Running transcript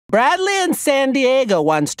Bradley in San Diego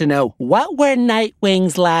wants to know, what were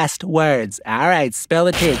Nightwing's last words? All right, spill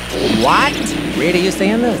the tea. What? Rita, you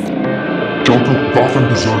saying this? Joker Gotham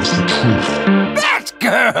deserves the truth. That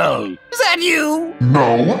girl! Is that you?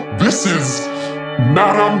 No, this is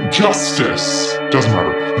Madam Justice. Doesn't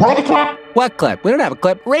matter. Roll the clip. What clip? We don't have a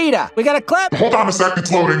clip. Rita, we got a clip? Hold on a sec,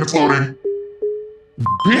 it's loading, it's loading.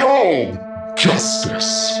 Behold,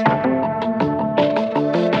 justice.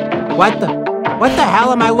 What the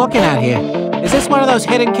hell am I looking at here? Is this one of those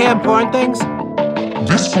hidden cam porn things?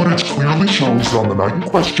 This footage clearly shows that on the night in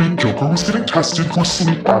question, Joker was getting tested for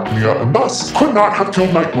sleep apnea and thus could not have killed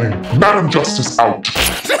Nightwing. Madam Justice out.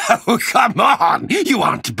 Oh, come on! You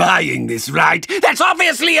aren't buying this, right? That's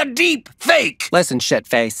obviously a deep fake! Listen,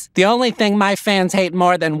 shitface. The only thing my fans hate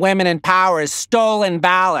more than women in power is stolen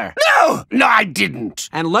valor. No, I didn't.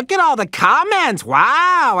 And look at all the comments.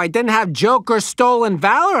 Wow, I didn't have Joker stolen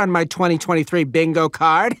valor on my 2023 bingo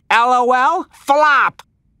card. LOL, flop.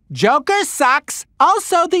 Joker sucks.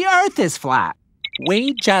 Also, the Earth is flat.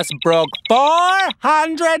 We just broke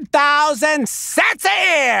 400,000 sets of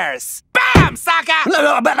ears! Bam, sucker!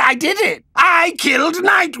 No, but I did it! I killed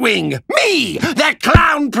Nightwing! Me, the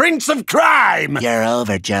clown prince of crime! You're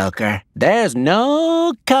over, Joker. There's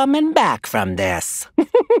no coming back from this.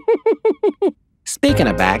 Speaking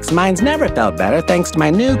of backs, mine's never felt better thanks to my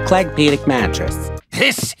new Clegg-Pedic mattress.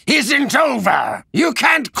 This isn't over! You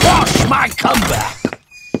can't quash my comeback!